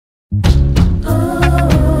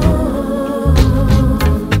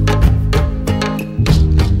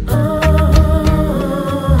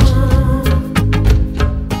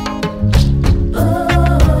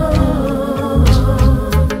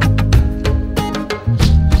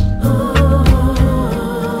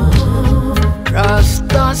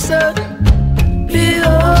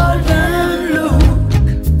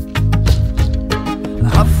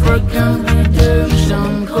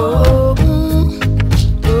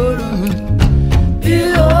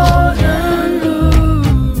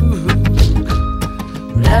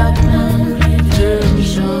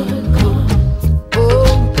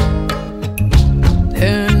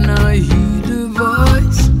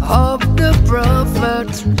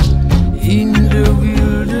prophet in the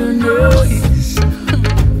wilderness.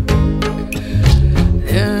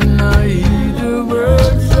 And I hear the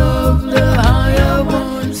words of the higher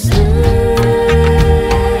one say,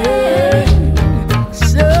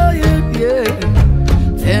 yeah.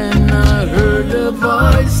 And I heard the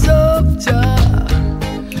voice of Jah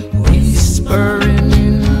whispering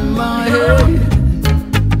in my head.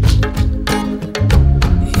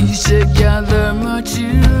 He said, gather my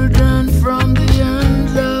children from the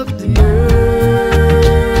ends of the earth.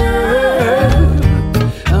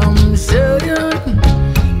 I'm saying,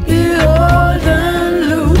 behold and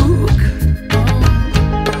look,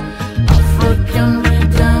 African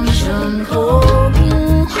redemption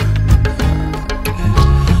home.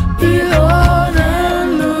 Behold and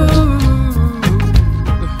look,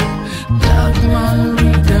 black man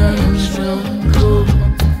redemption come.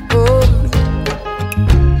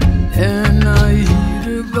 And I hear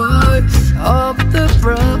the voice of the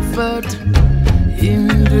prophet in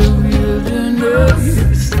the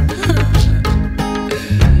wilderness.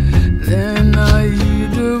 Then I hear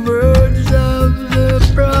the words of the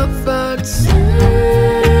prophet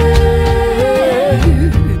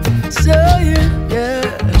saying, yeah.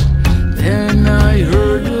 Then I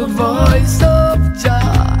heard the voice of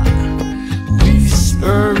Jah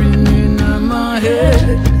whispering in my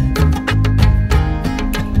head.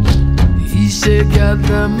 He said,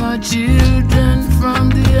 gather my children from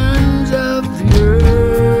the ends of the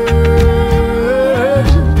earth.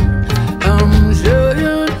 I'm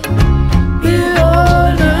saying,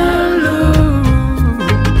 behold and look,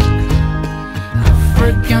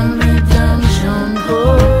 African redemption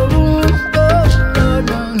home.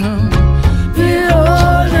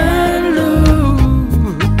 Behold and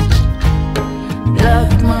look,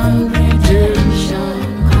 black man redemption.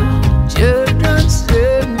 Children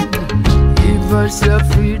sing, give us your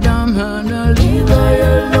freedom and leave her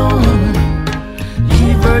alone.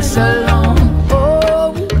 Leave us alone.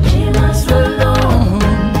 Oh, leave us alone.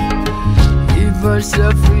 Give us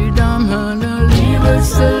your freedom and leave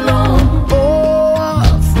us alone. Oh,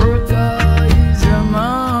 Africa is a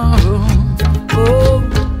home. Oh,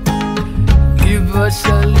 give us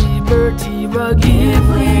your liberty, but give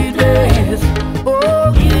we death.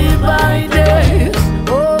 Oh, give by death.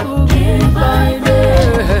 Oh, give by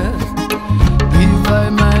death. Give by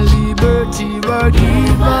my liberty, but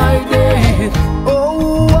give by death.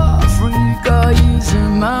 Oh, Africa is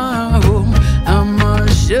my home. I'ma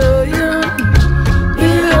show you.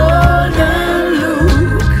 Behold and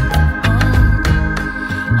look,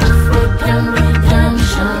 African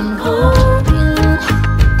redemption home.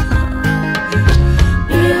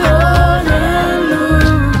 Behold and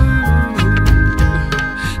look,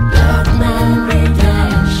 black man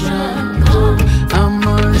redemption home.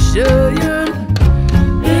 I'ma show you.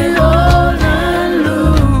 Behold and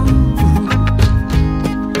look,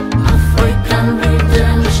 African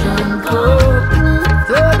redemption home.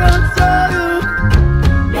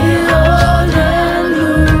 Behold and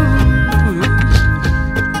look,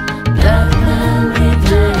 black man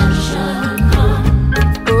redemption home.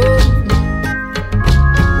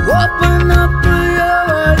 Open up your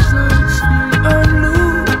eyes and see and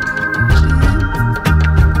look,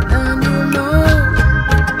 and you know.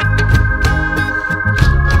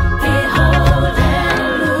 Behold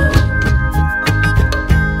and look,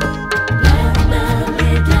 black man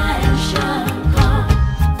redemption come.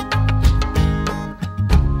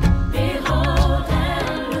 Behold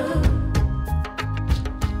and look,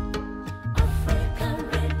 African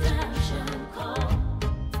redemption come.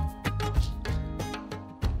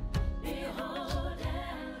 Behold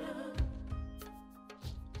and look,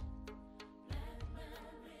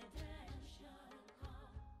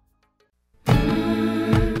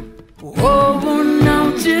 oh, now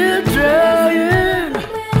children,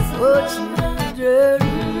 oh children,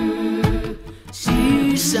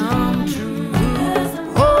 see some truth.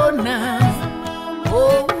 Oh now,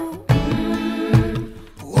 oh,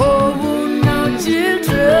 oh, now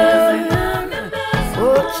children,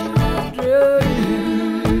 oh children,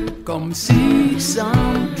 come see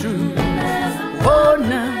some truth. Oh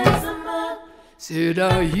now, said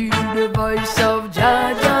I hear the voice of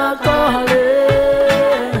Jah Jah calling,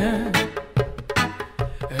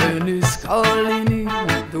 and he's calling in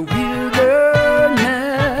the wilderness.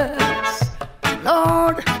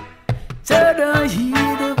 Lord, said I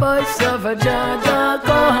hear the voice of a Jah Jah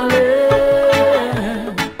calling,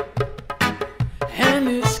 and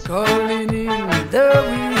he's calling in the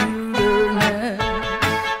wilderness.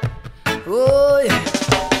 Oh yeah,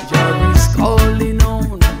 Jah is calling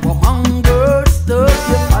on among birds, the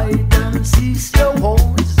fight and cease your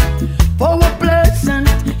horns. For a pleasant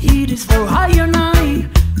heat is for I and I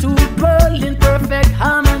to dwell in perfect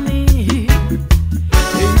harmony.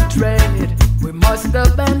 Hatred we must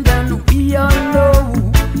abandon. We all know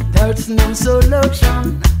that's no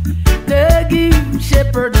solution. The good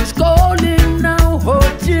shepherd is calling now. Oh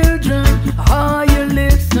children, are you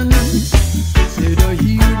listening? Say to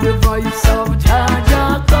hear the voice of Jaja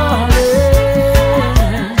calling,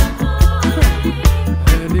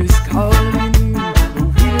 and he's calling in the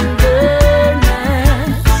wilderness.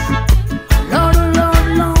 Lord, Lord,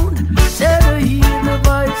 Lord, say to hear the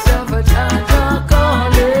voice of Jaja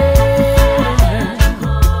calling,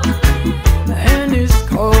 and he's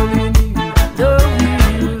calling in the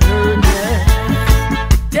wilderness.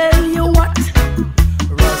 Tell you what,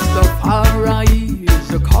 Rastafari is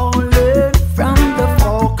a calling from the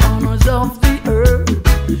four corners of the earth.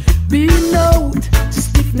 Be note,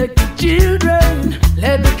 stiff-necked children,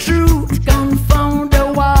 let the truth confound the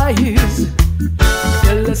wise.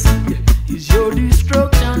 Jealousy is your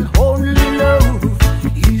destruction, only love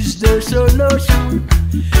is the solution.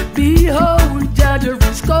 Behold, Jaja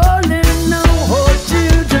is calling now. Oh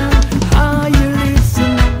children, are you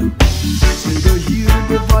listening? Say to hear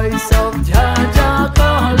the voice of Jaja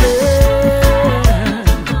calling,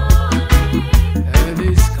 and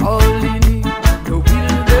he's calling in the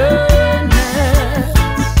wilderness.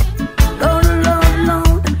 Lord, Lord,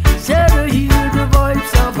 Lord, say to hear the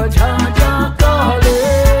voice of Jaja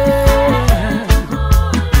calling,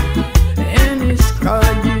 and he's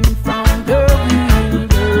crying from the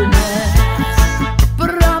wilderness.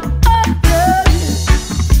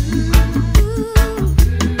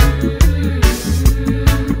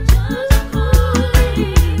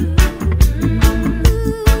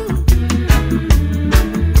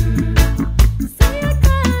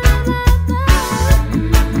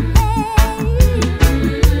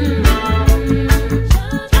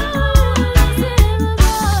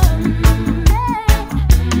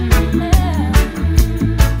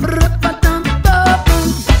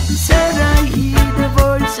 Said I hear the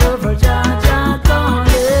voice of Jaja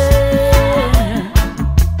calling,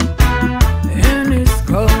 and it's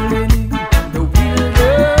calling in the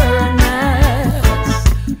wilderness.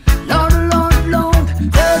 Lord, Lord, Lord,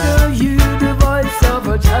 said I hear the voice of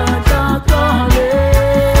Jaja calling,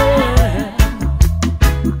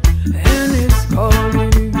 and it's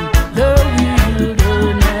calling in the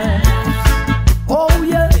wilderness. Oh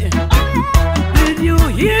yeah, did you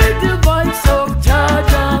hear the voice of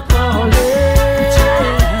Jaja calling?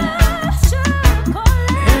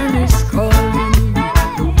 And it's calling in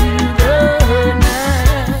the wilderness,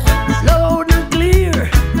 loud and clear.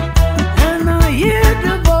 And I hear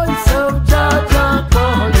the voice of Jaja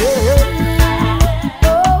calling.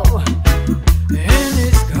 Oh, and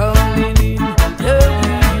it's calling in the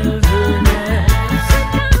wilderness.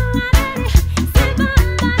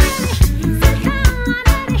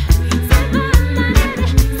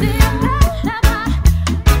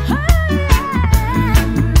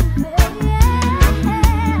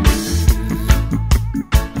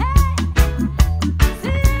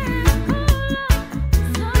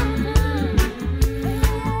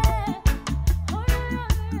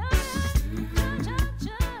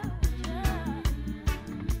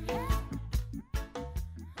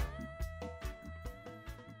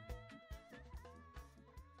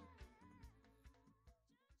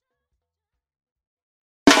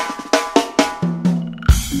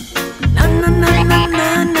 Na na na na na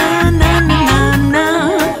na na na na na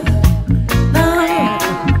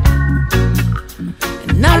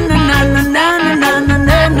na na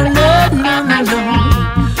na na na na.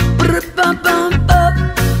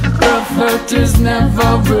 Prophet is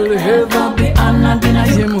never will ever be honored in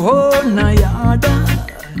him whole yada.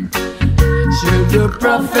 Should the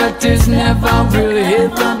prophet is never will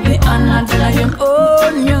ever be honored in him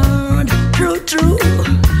own yard. True, true.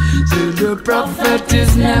 So the prophet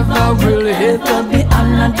is never will ever be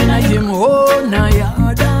honored in him own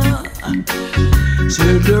yada. So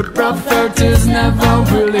the prophet is never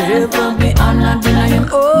will ever be honored in him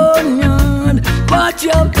own yard. Watch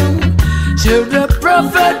out, so the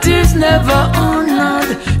prophet is never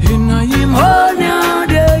honored in him own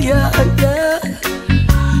yard. Yeah, yeah.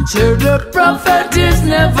 So the prophet is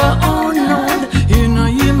never honored in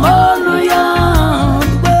him own yard.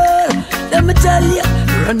 Well, let me tell you,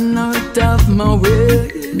 run out of my way.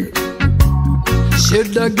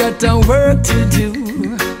 Should I got a work to do?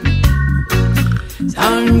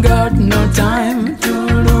 I ain't got no time to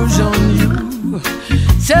lose on you.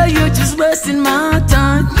 Say you're just wasting my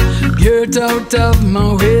time. Get out of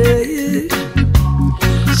my way.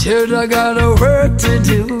 Should I got a work to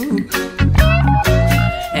do?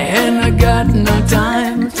 And I got no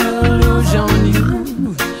time to lose on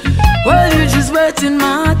you. Well, wasting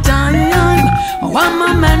my time. One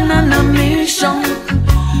my man on a mission.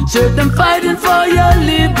 So them fighting for your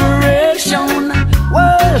liberation.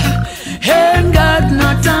 Well, ain't got no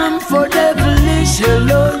time for devilish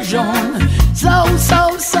illusion. So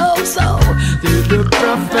the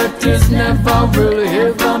prophet is never really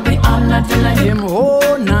ever be honored in him.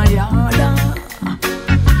 Oh, Nayada.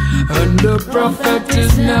 And the prophet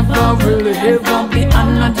is never really ever be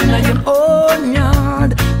honored in him. Oh,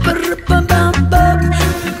 Nyad.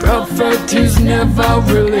 Prophet is never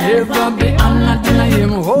really ever be honored in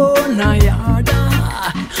him. Oh, Nayada.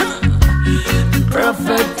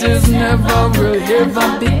 Prophet is never really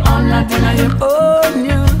ever be honored in him. Oh,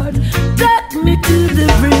 Nyad. Take me to the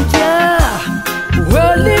bridge, yeah.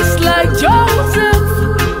 Well, it's like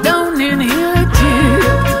Joseph down in Haiti.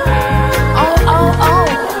 Oh,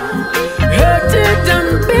 hurted and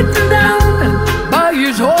beaten down by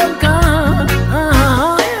his own kind.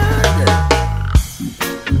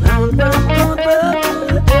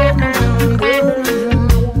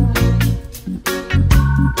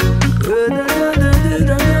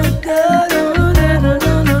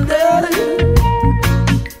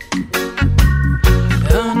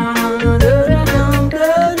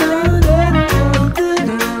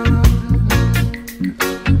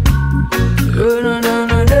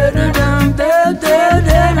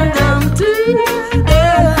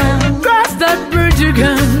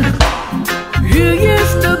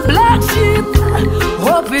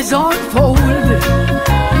 Unfold.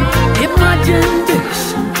 Imagine this,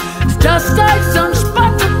 just like some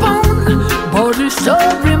spot upon, but the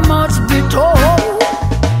story must be told.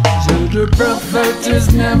 So the prophet is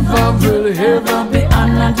never really ever be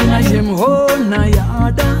honored in him. Oh,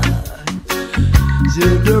 Nayada. So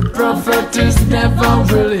the prophet is never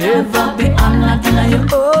really ever be honored in him.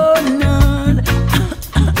 Oh, Nayada.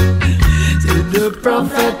 So the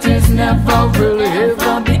prophet is never really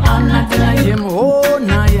ever be honored in him. Oh,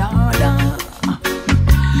 Nayada.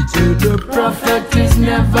 So the prophet is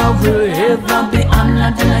never will ever be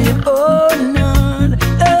honored in him. Oh, none.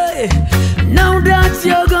 Hey, now that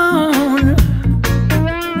you're gone,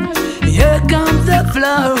 here comes the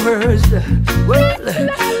flowers. Well,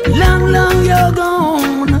 long you're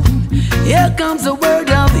gone. Here comes the word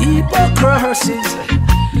of hypocrisy.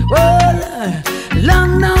 Well,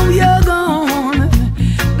 long now you're gone.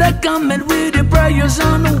 They're coming with the prayers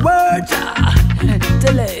on the words.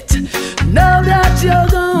 Too late. Now that you're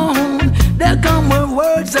gone, there come with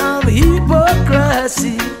words of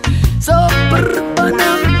hypocrisy. So